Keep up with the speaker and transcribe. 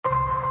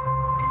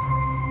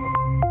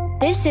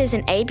This is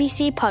an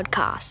ABC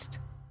podcast.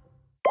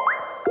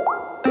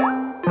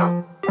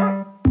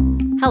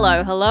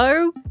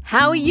 Hello.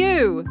 How are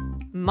you?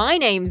 My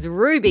name's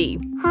Ruby.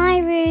 Hi,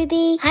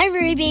 Ruby. Hi,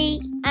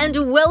 Ruby.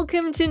 And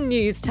welcome to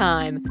News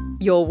Time,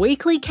 your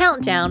weekly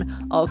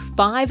countdown of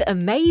 5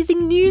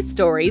 amazing news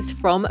stories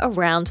from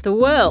around the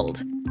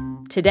world.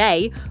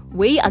 Today,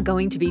 we are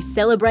going to be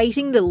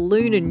celebrating the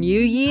Lunar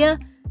New Year,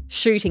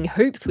 shooting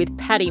hoops with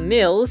Patty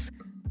Mills,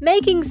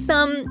 making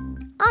some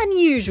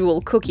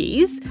unusual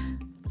cookies,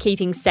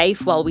 keeping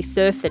safe while we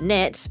surf the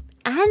net,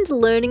 and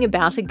learning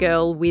about a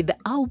girl with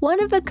a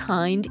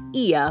one-of-a-kind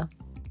ear.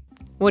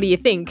 What do you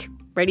think?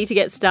 Ready to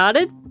get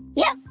started?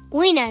 Yep,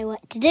 we know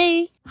what to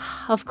do.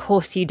 Of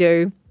course you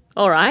do.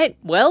 All right,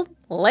 well,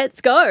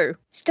 let's go.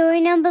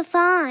 Story number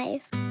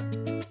 5.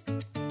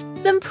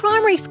 Some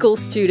primary school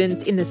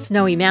students in the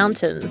Snowy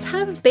Mountains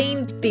have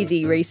been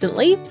busy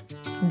recently.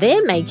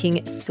 They're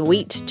making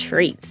sweet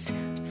treats,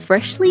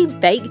 freshly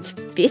baked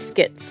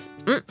biscuits.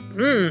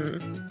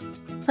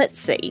 Let's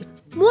see.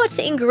 What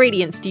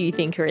ingredients do you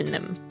think are in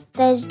them?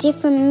 There's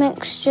different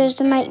mixtures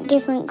to make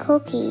different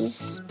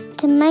cookies.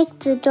 To make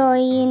the dough,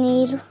 you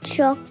need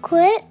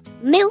chocolate,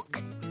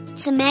 Milk,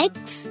 some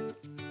eggs,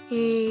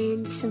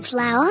 and some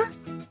flour,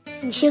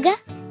 some sugar.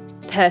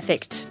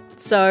 Perfect.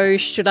 So,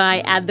 should I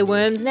add the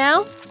worms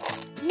now?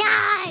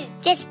 No!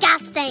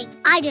 Disgusting!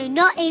 I do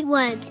not eat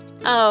worms.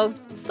 Oh,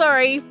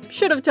 sorry.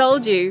 Should have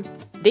told you.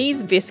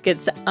 These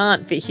biscuits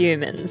aren't for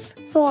humans.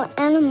 for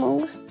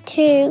animals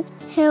to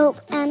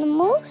help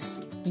animals.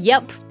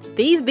 Yep,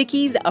 these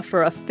bickies are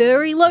for a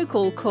furry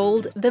local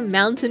called the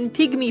mountain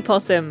pygmy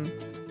possum.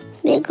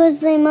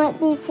 Because they might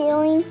be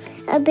feeling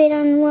a bit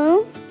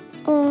unwell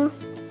or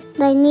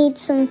they need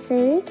some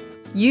food.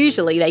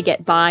 Usually they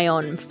get by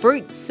on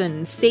fruits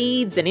and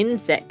seeds and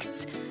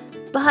insects.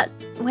 But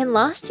when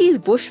last year's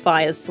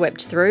bushfires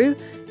swept through,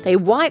 they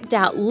wiped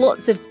out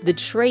lots of the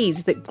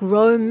trees that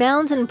grow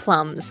mountain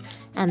plums,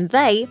 and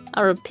they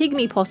are a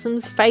pygmy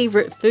possum's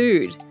favourite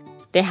food.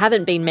 There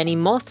haven't been many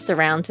moths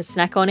around to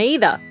snack on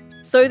either,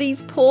 so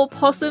these poor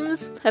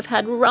possums have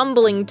had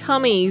rumbling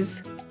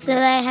tummies. So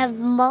they have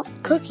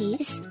moth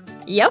cookies.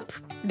 Yep,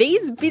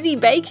 these busy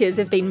bakers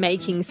have been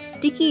making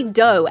sticky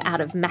dough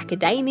out of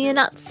macadamia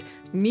nuts,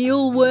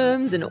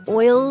 mealworms and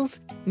oils,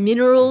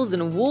 minerals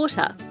and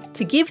water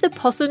to give the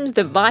possums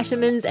the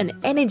vitamins and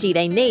energy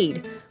they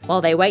need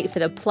while they wait for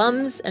the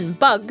plums and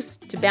bugs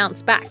to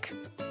bounce back.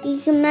 You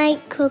can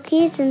make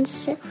cookies and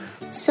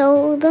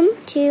sell them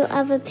to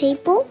other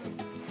people.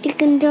 You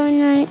can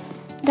donate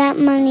that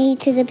money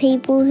to the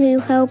people who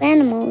help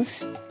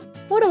animals.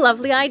 What a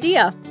lovely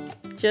idea.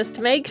 Just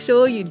make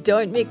sure you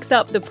don't mix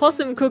up the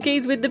possum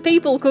cookies with the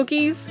people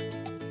cookies.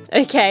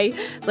 Okay,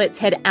 let's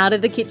head out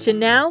of the kitchen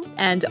now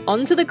and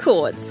onto the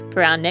courts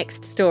for our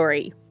next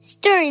story.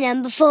 Story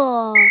number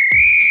 4.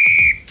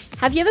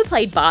 Have you ever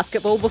played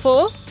basketball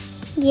before?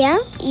 Yeah,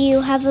 you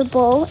have a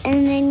ball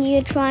and then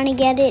you're trying to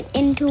get it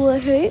into a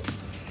hoop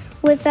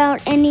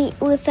without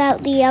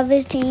the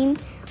other team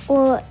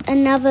or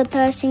another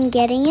person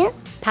getting it.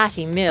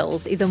 Patty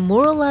Mills is a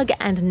Muralug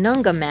and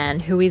Nunga man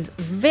who is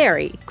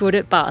very good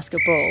at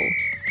basketball.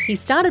 He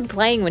started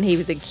playing when he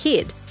was a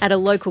kid at a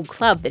local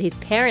club that his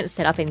parents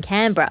set up in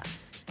Canberra.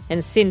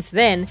 And since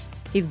then,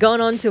 he's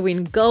gone on to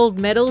win gold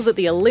medals at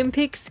the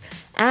Olympics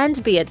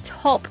and be a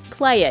top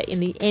player in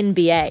the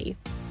NBA.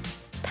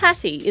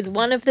 Patty is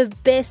one of the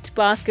best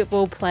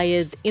basketball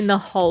players in the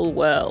whole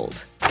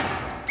world.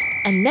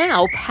 And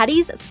now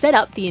Patty's set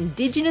up the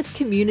Indigenous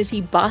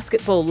Community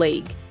Basketball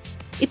League.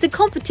 It's a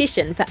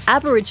competition for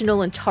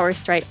Aboriginal and Torres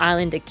Strait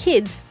Islander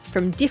kids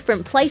from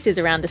different places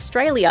around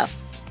Australia,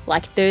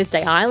 like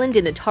Thursday Island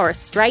in the Torres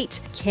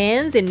Strait,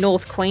 Cairns in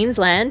North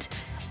Queensland,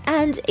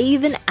 and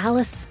even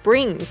Alice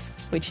Springs,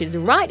 which is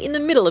right in the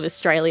middle of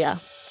Australia.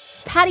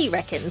 Patty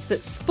reckons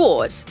that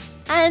sport,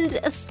 and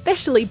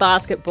especially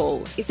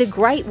basketball, is a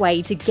great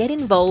way to get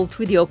involved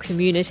with your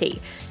community,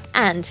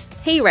 and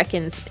he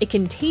reckons it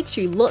can teach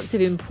you lots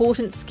of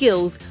important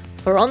skills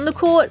for on the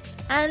court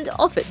and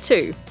off it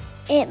too.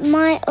 It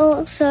might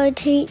also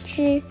teach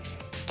you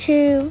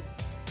to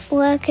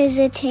work as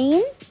a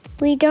team.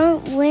 We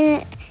don't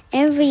win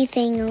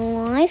everything in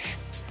life.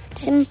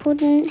 It's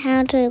important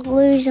how to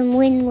lose and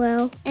win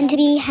well and to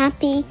be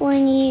happy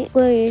when you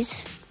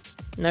lose.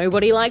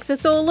 Nobody likes a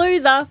sore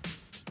loser.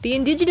 The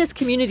Indigenous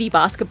Community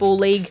Basketball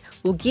League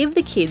will give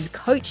the kids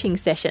coaching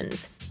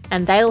sessions,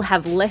 and they'll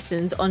have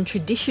lessons on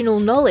traditional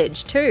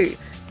knowledge too,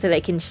 so they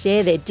can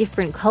share their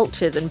different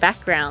cultures and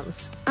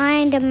backgrounds.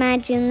 I'd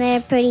imagine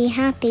they're pretty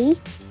happy.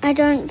 I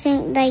don't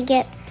think they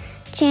get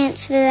a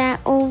chance for that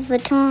all the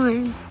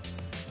time.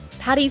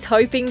 Patty's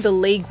hoping the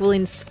league will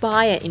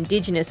inspire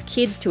Indigenous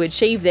kids to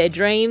achieve their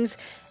dreams,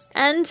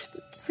 and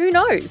who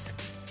knows,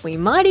 we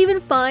might even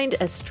find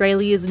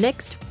Australia's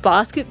next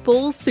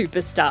basketball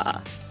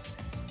superstar.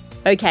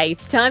 Okay,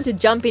 time to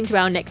jump into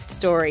our next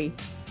story.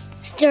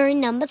 Story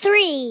number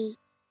 3.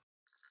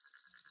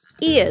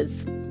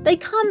 Ears. They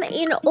come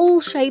in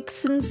all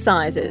shapes and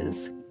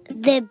sizes.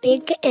 They're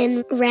big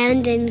and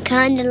round and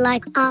kind of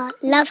like a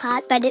love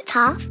heart, but it's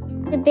half.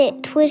 A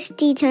bit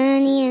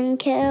twisty-turny and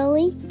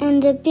curly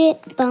and a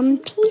bit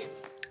bumpy.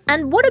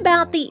 And what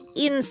about the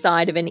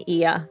inside of an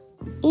ear?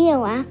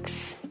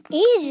 Earwax.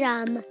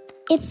 Eardrum.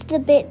 It's the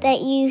bit that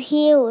you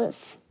hear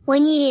with.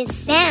 When you hear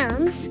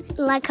sounds,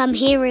 like I'm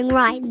hearing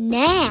right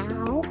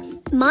now,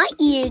 my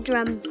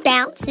eardrum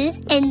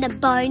bounces and the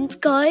bones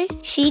go.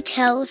 She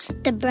tells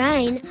the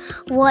brain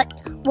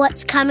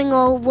what's coming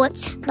or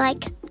what's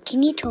like.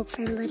 Can you talk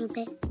for a little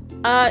bit?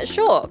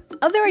 Sure.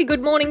 A very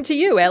good morning to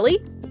you, Ellie.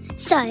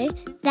 So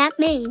that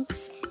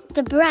means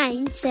the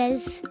brain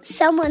says,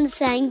 someone's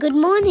saying good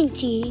morning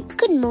to you.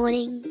 Good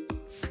morning.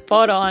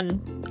 Spot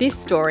on. This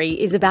story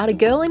is about a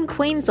girl in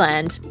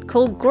Queensland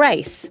called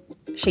Grace.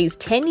 She's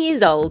 10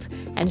 years old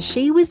and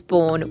she was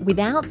born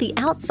without the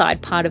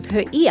outside part of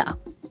her ear,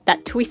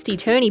 that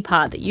twisty-turny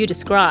part that you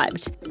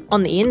described.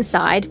 On the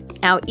inside,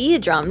 our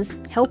eardrums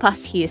help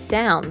us hear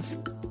sounds,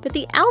 but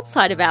the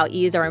outside of our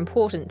ears are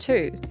important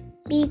too.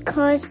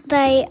 Because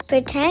they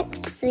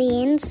protect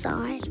the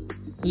inside.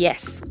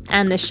 Yes,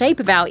 and the shape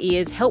of our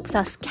ears helps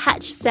us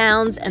catch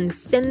sounds and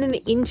send them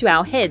into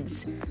our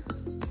heads.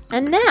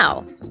 And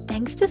now,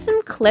 thanks to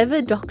some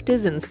clever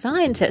doctors and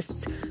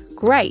scientists,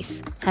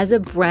 Grace has a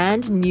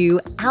brand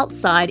new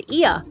outside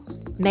ear,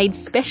 made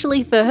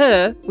specially for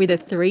her with a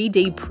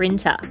 3D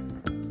printer.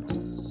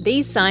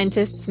 These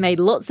scientists made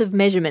lots of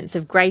measurements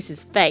of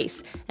Grace's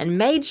face and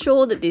made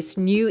sure that this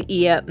new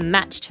ear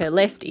matched her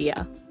left ear.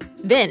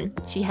 Then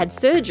she had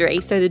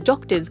surgery so the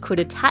doctors could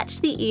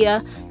attach the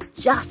ear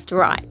just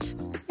right.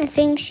 I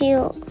think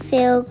she'll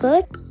feel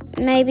good.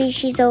 Maybe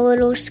she's a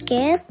little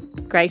scared.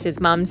 Grace's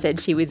mum said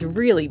she was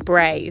really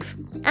brave.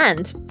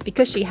 And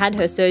because she had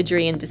her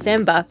surgery in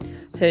December,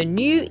 her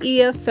new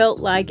ear felt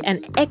like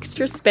an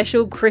extra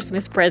special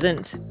Christmas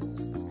present.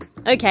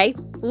 Okay,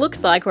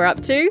 looks like we're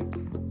up to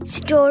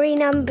Story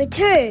number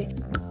 2.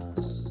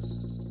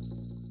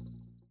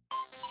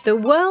 the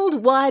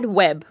World Wide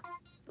Web,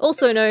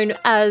 also known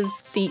as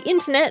the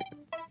Internet,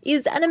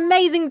 is an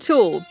amazing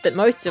tool that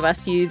most of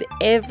us use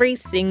every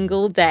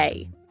single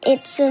day.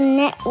 It's a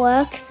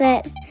network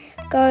that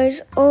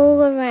goes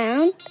all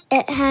around.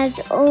 It has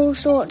all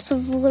sorts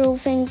of little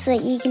things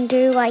that you can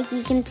do, like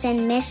you can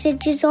send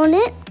messages on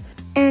it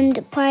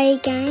and play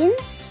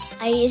games.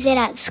 I use it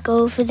at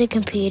school for the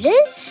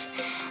computers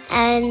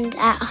and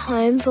at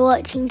home for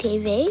watching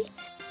TV.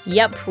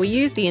 Yep, we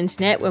use the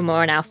internet when we're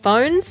on our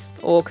phones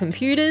or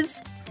computers.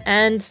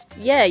 And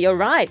yeah, you're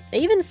right,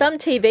 even some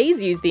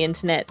TVs use the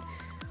internet.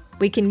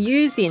 We can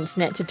use the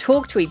internet to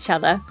talk to each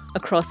other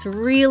across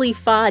really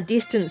far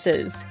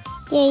distances.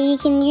 Yeah, you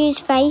can use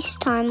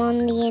FaceTime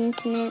on the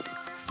internet.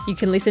 You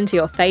can listen to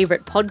your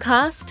favourite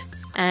podcast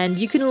and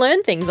you can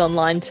learn things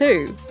online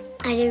too.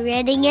 I do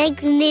reading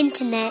eggs and the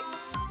internet.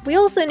 We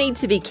also need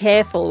to be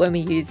careful when we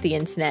use the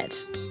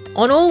internet,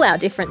 on all our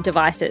different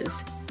devices.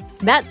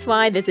 That's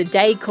why there's a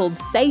day called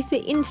Safer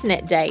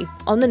Internet Day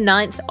on the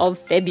 9th of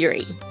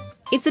February.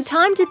 It's a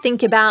time to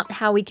think about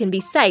how we can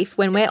be safe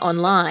when we're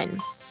online.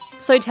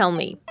 So tell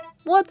me,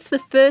 what's the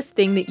first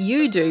thing that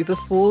you do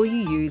before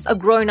you use a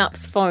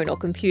grown-up's phone or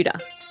computer?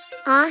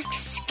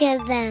 Ask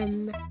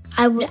them.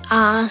 I would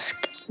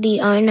ask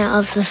the owner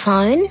of the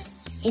phone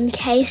in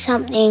case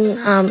something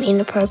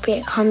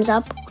inappropriate comes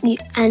up,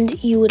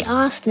 and you would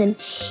ask them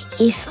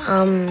if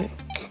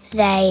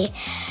they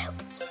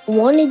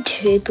wanted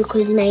to,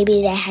 because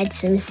maybe they had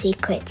some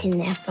secrets in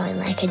their phone,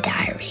 like a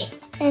diary.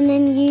 And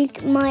then you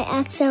might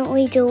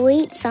accidentally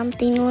delete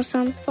something or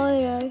some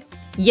photo.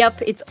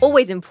 Yep, it's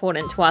always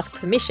important to ask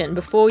permission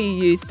before you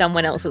use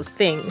someone else's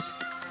things.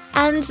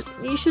 And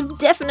you should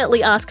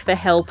definitely ask for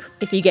help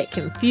if you get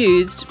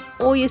confused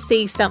or you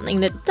see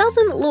something that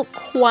doesn't look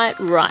quite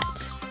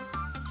right.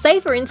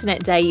 Safer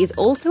Internet Day is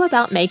also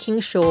about making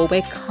sure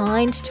we're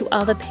kind to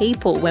other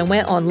people when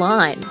we're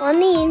online. On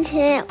the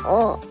internet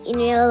or in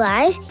real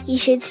life, you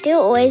should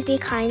still always be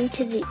kind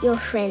to your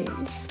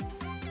friends,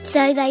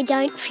 so they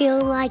don't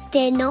feel like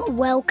they're not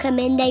welcome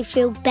and they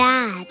feel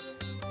bad.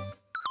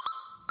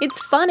 It's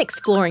fun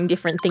exploring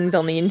different things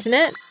on the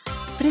internet,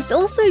 but it's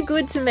also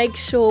good to make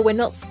sure we're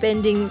not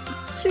spending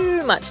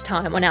too much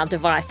time on our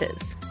devices.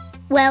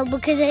 Well,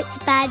 because it's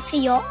bad for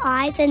your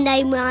eyes and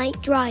they might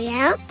dry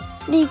out.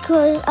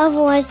 Because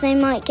otherwise they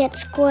might get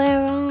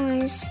square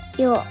eyes.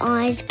 Your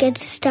eyes get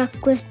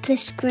stuck with the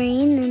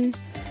screen and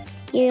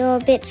you're a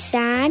bit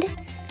sad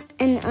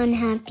and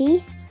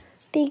unhappy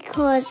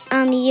because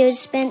you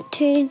spent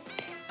too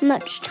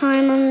much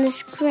time on the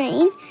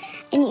screen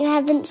and you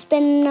haven't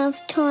spent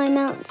enough time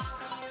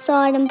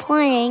outside and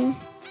playing.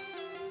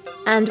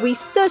 And we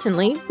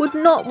certainly would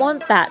not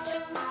want that.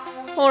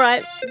 All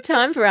right,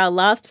 time for our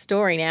last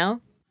story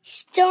now.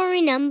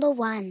 Story number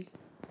 1.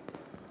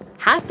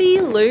 Happy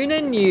Lunar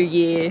New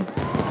Year!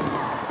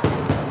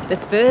 The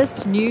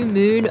first new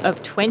moon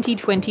of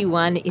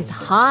 2021 is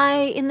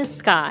high in the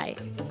sky,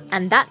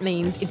 and that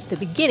means it's the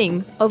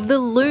beginning of the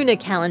lunar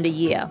calendar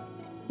year.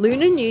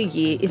 Lunar New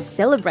Year is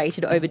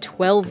celebrated over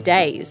 12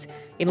 days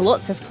in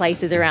lots of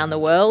places around the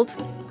world,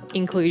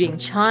 including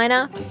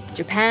China,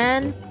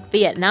 Japan,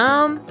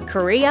 Vietnam,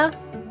 Korea,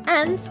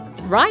 and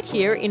right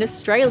here in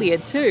Australia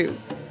too.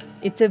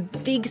 It's a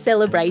big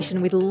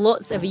celebration with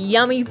lots of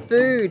yummy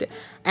food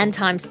and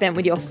time spent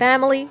with your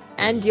family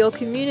and your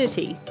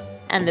community.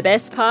 And the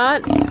best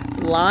part?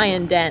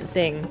 Lion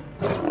dancing.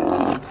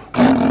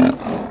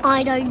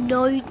 I don't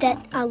know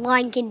that a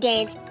lion can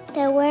dance.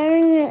 They're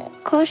wearing a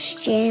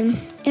costume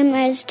and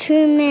there's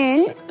two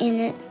men in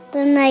it.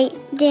 Then they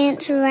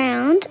dance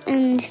around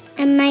and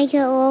make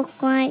it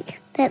look like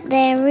that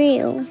they're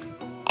real.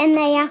 And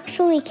they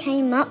actually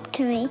came up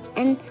to me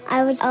and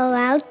I was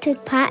allowed to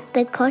pat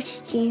the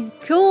costume.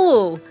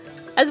 Cool!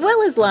 As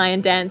well as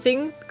lion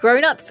dancing,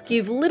 grown-ups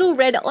give little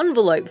red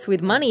envelopes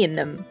with money in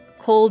them,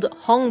 called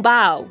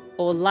hongbao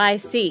or lai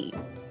si.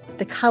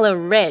 The colour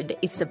red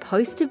is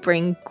supposed to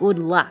bring good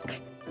luck.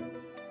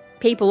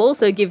 People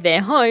also give their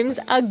homes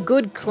a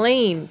good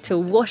clean to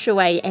wash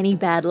away any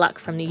bad luck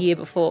from the year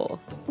before.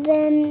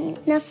 Then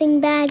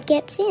nothing bad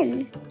gets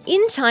in.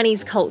 In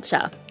Chinese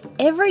culture,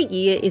 every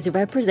year is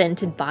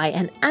represented by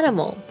an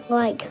animal.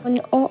 Like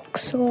an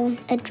ox or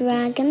a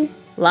dragon.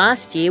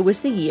 Last year was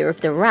the year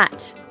of the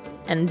rat,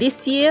 and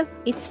this year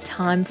it's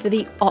time for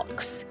the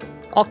ox.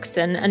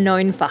 Oxen are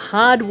known for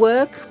hard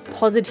work,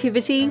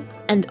 positivity,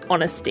 and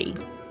honesty.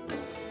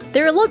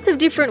 There are lots of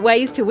different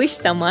ways to wish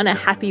someone a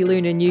happy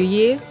Lunar New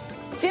Year.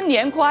 新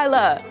年快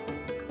乐!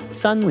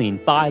 新年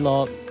快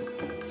樂!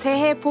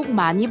 새해 복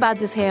많이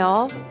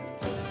받으세요.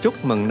 Chúc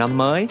mừng năm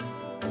mới.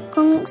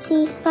恭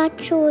喜发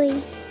财.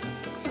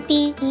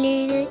 Happy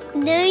Lunar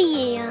New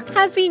Year.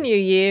 Happy New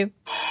Year.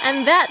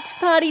 And that,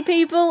 party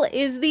people,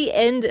 is the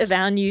end of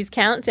our news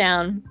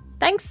countdown.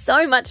 Thanks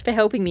so much for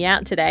helping me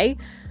out today.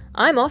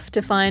 I'm off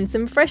to find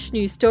some fresh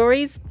news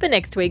stories for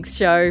next week's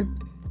show.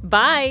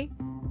 Bye.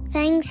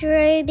 Thanks,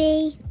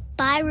 Ruby.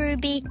 Bye,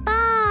 Ruby.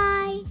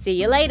 Bye.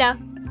 See you later.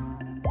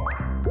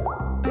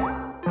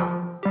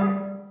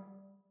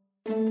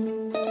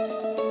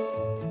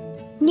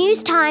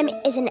 News Time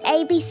is an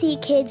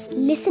ABC Kids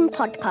Listen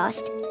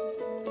podcast.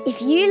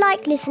 If you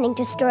like listening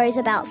to stories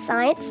about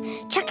science,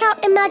 check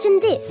out Imagine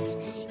This.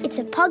 It's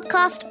a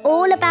podcast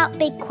all about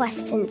big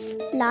questions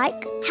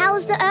like, how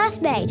is the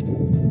Earth made?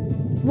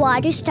 Why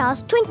do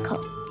stars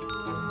twinkle?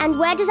 And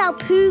where does our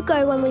poo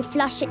go when we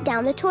flush it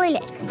down the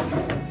toilet?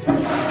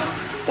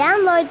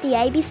 Download the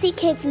ABC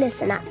Kids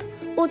Listen app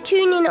or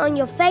tune in on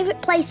your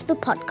favourite place for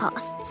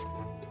podcasts.